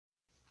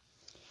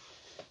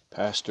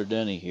Pastor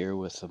Denny here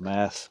with a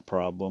math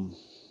problem.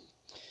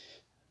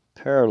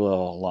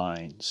 Parallel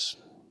lines.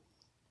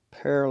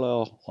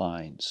 Parallel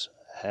lines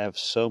have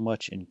so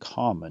much in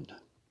common.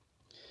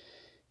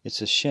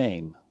 It's a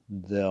shame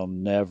they'll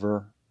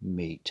never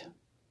meet.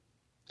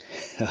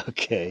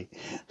 Okay,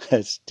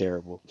 that's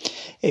terrible.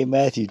 Hey,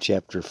 Matthew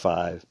chapter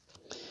 5.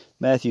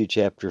 Matthew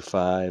chapter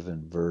 5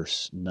 and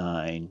verse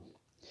 9.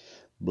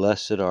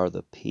 Blessed are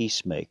the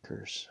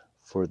peacemakers,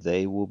 for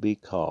they will be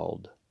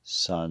called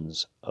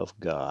sons of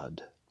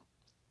God.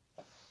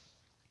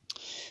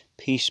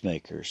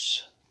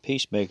 Peacemakers.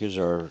 Peacemakers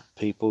are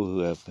people who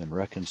have been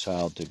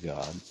reconciled to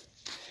God.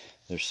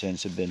 Their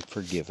sins have been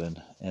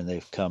forgiven, and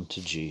they've come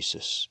to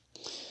Jesus.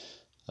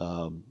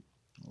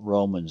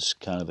 Romans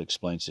kind of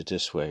explains it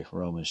this way.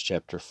 Romans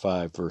chapter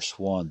 5, verse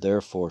 1.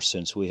 Therefore,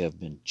 since we have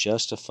been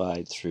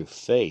justified through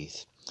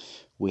faith,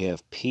 we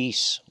have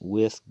peace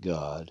with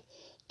God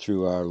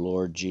through our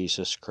Lord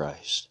Jesus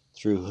Christ,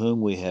 through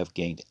whom we have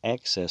gained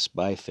access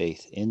by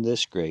faith in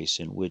this grace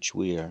in which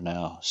we are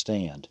now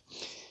stand.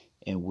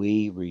 And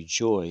we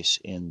rejoice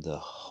in the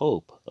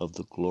hope of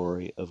the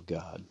glory of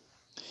God.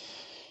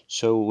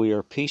 So we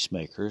are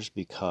peacemakers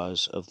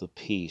because of the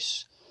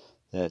peace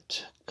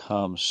that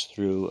comes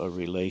through a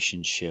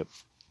relationship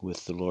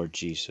with the Lord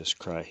Jesus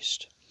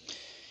Christ.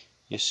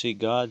 You see,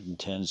 God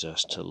intends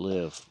us to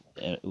live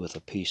with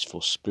a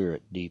peaceful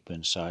spirit deep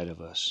inside of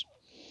us.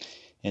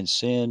 And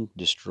sin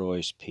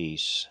destroys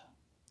peace.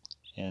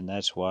 And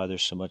that's why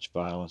there's so much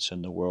violence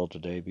in the world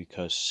today,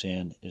 because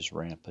sin is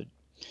rampant.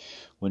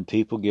 When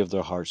people give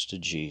their hearts to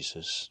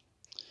Jesus,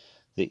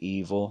 the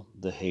evil,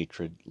 the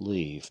hatred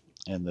leave,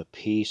 and the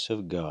peace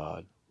of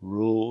God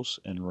rules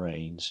and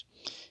reigns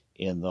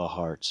in the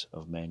hearts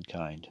of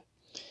mankind.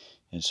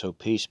 And so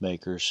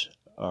peacemakers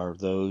are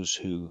those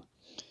who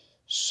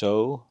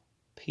sow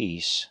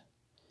peace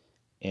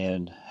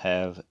and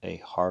have a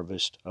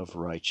harvest of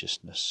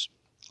righteousness.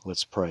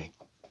 Let's pray.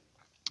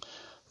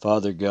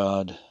 Father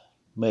God,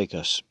 make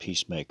us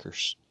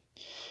peacemakers.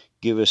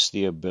 Give us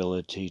the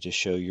ability to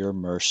show your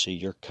mercy,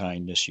 your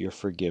kindness, your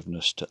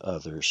forgiveness to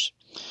others,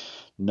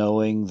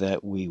 knowing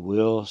that we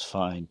will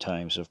find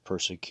times of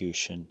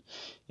persecution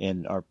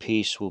and our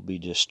peace will be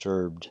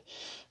disturbed,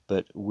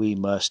 but we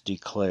must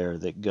declare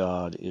that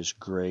God is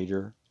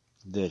greater,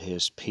 that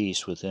His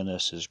peace within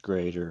us is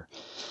greater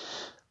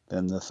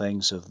than the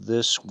things of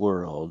this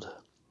world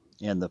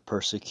and the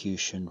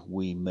persecution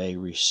we may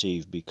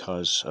receive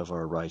because of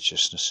our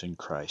righteousness in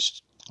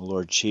Christ.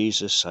 Lord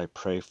Jesus, I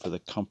pray for the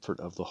comfort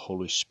of the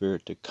Holy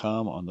Spirit to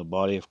come on the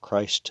body of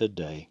Christ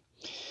today.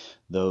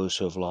 Those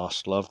who have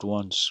lost loved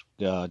ones,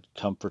 God,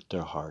 comfort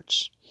their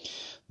hearts.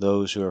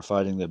 Those who are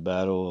fighting the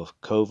battle of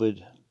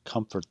COVID,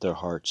 comfort their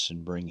hearts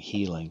and bring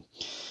healing.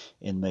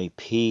 And may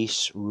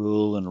peace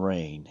rule and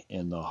reign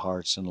in the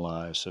hearts and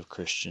lives of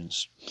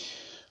Christians.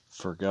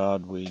 For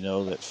God, we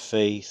know that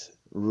faith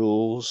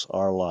rules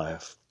our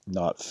life,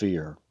 not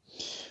fear.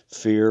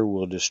 Fear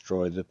will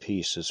destroy the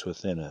peace that's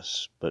within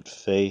us, but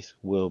faith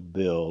will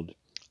build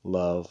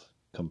love,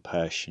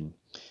 compassion,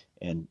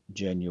 and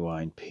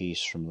genuine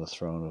peace from the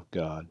throne of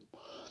God.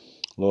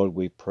 Lord,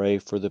 we pray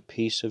for the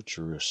peace of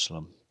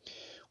Jerusalem.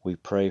 We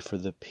pray for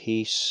the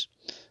peace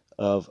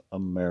of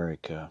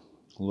America.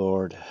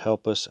 Lord,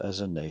 help us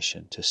as a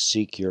nation to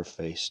seek your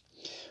face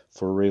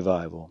for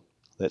revival,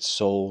 that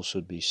souls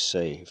would be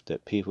saved,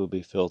 that people would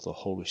be filled with the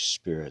Holy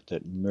Spirit,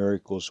 that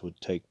miracles would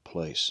take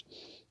place.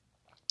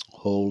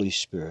 Holy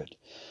Spirit,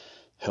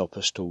 help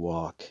us to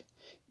walk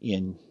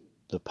in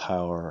the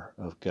power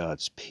of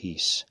God's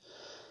peace,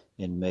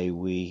 and may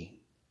we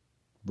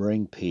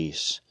bring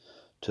peace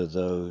to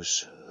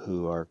those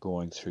who are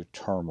going through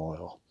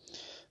turmoil.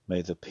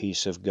 May the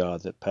peace of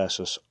God that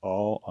passes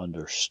all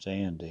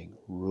understanding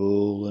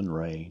rule and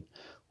reign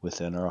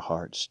within our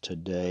hearts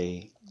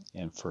today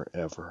and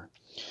forever.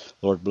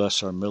 Lord,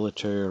 bless our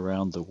military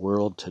around the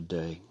world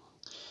today.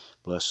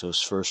 Bless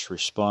those first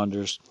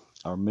responders,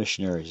 our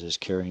missionaries as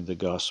carrying the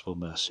gospel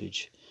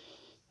message.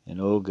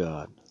 And oh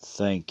God,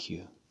 thank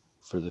you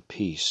for the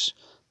peace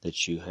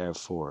that you have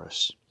for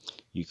us.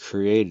 You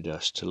created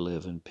us to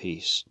live in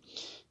peace.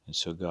 And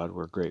so God,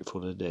 we're grateful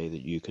today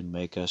that you can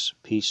make us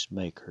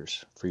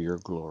peacemakers for your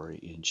glory.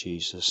 In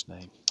Jesus'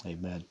 name,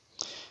 amen.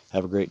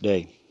 Have a great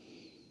day.